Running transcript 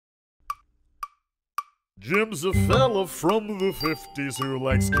Jim's a fella from the 50s who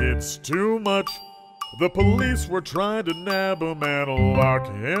likes kids too much. The police were trying to nab him and lock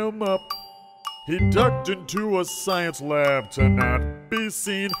him up. He ducked into a science lab to not be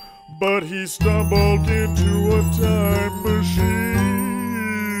seen, but he stumbled into a time machine.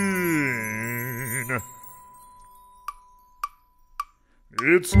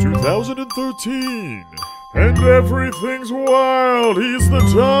 It's 2013, and everything's wild. He's the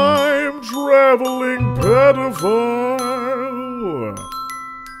time-traveling pedophile.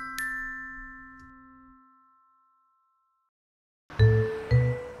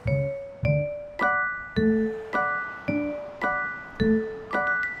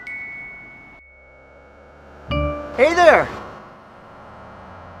 Hey there!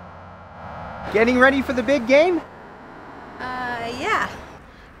 Getting ready for the big game? Yeah.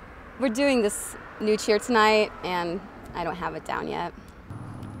 We're doing this new cheer tonight, and I don't have it down yet.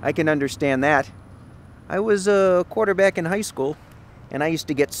 I can understand that. I was a quarterback in high school, and I used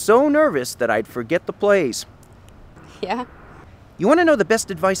to get so nervous that I'd forget the plays. Yeah? You want to know the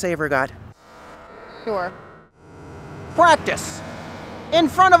best advice I ever got? Sure. Practice! In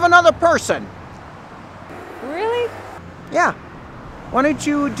front of another person! Really? Yeah. Why don't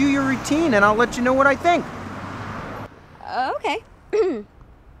you do your routine and I'll let you know what I think? Okay.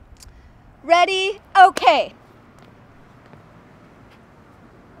 Ready? Okay.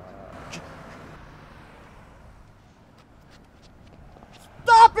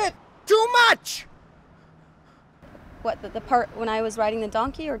 Stop it! Too much! What, the part when I was riding the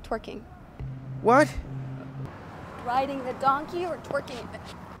donkey or twerking? What? Riding the donkey or twerking?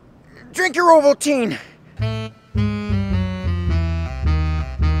 Drink your Ovaltine!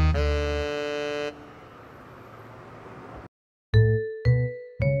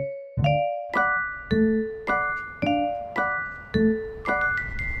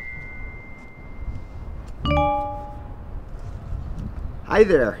 Hi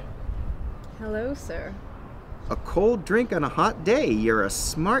there. Hello, sir. A cold drink on a hot day. You're a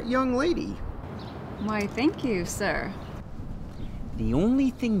smart young lady. Why, thank you, sir. The only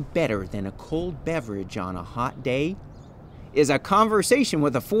thing better than a cold beverage on a hot day is a conversation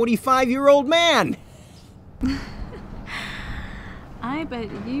with a 45-year-old man. I bet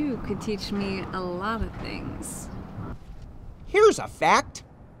you could teach me a lot of things. Here's a fact.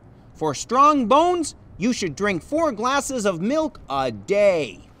 For strong bones, you should drink 4 glasses of milk a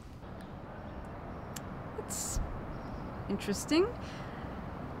day. That's interesting.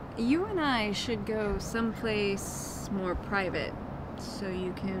 You and I should go someplace more private so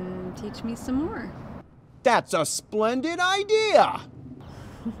you can teach me some more. That's a splendid idea.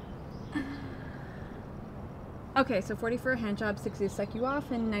 Okay, so 40 for a hand job, 60 to suck you off,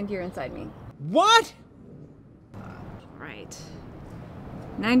 and 90 are inside me. What? Right.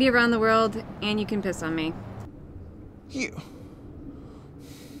 90 around the world, and you can piss on me.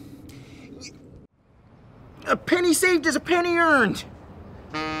 A penny saved is a penny earned.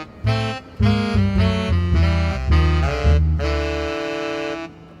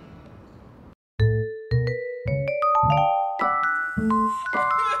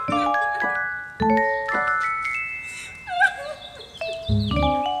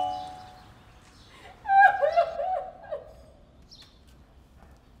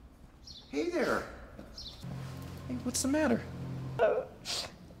 Hey there. Hey, what's the matter?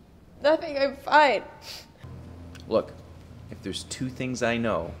 Nothing, I'm fine. Look, if there's 2 things I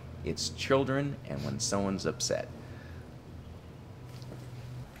know, it's children and when someone's upset.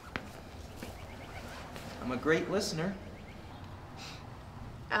 I'm a great listener.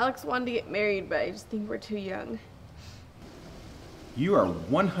 Alex wanted to get married, but I just think we're too young. You are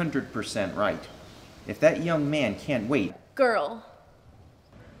 100% right. If that young man can't wait... Girl.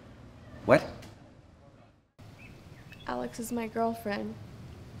 What? Alex is my girlfriend.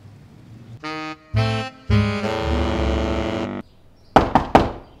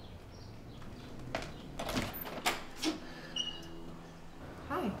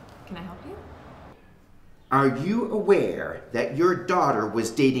 Hi, can I help you? Are you aware that your daughter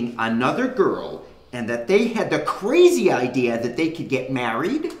was dating another girl and that they had the crazy idea that they could get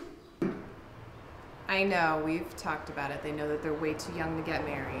married? I know, we've talked about it. They know that they're way too young to get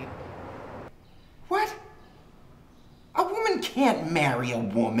married. What? A woman can't marry a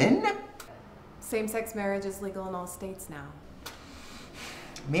woman. Same-sex marriage is legal in all states now.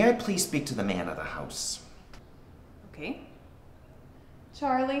 May I please speak to the man of the house? Okay.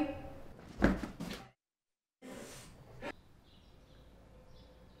 Charlie?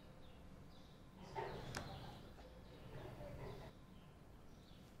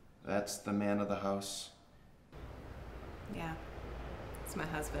 That's the man of the house. Yeah, it's my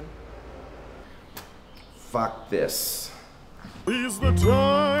husband. Fuck this. He's the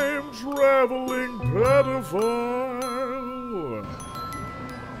time-traveling pedophile.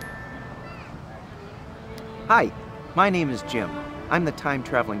 Hi, my name is Jim. I'm the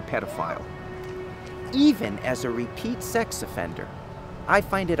time-traveling pedophile. Even as a repeat sex offender, I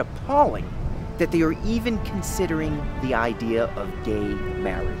find it appalling that they are even considering the idea of gay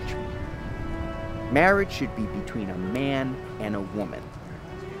marriage. Marriage should be between a man and a woman.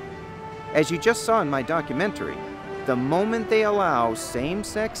 As you just saw in my documentary, the moment they allow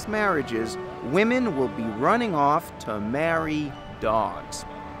same-sex marriages, women will be running off to marry dogs.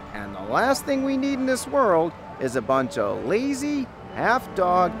 And the last thing we need in this world is a bunch of lazy,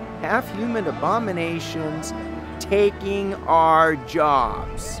 half-dog, half-human abominations taking our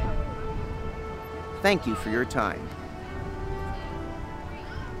jobs. Thank you for your time.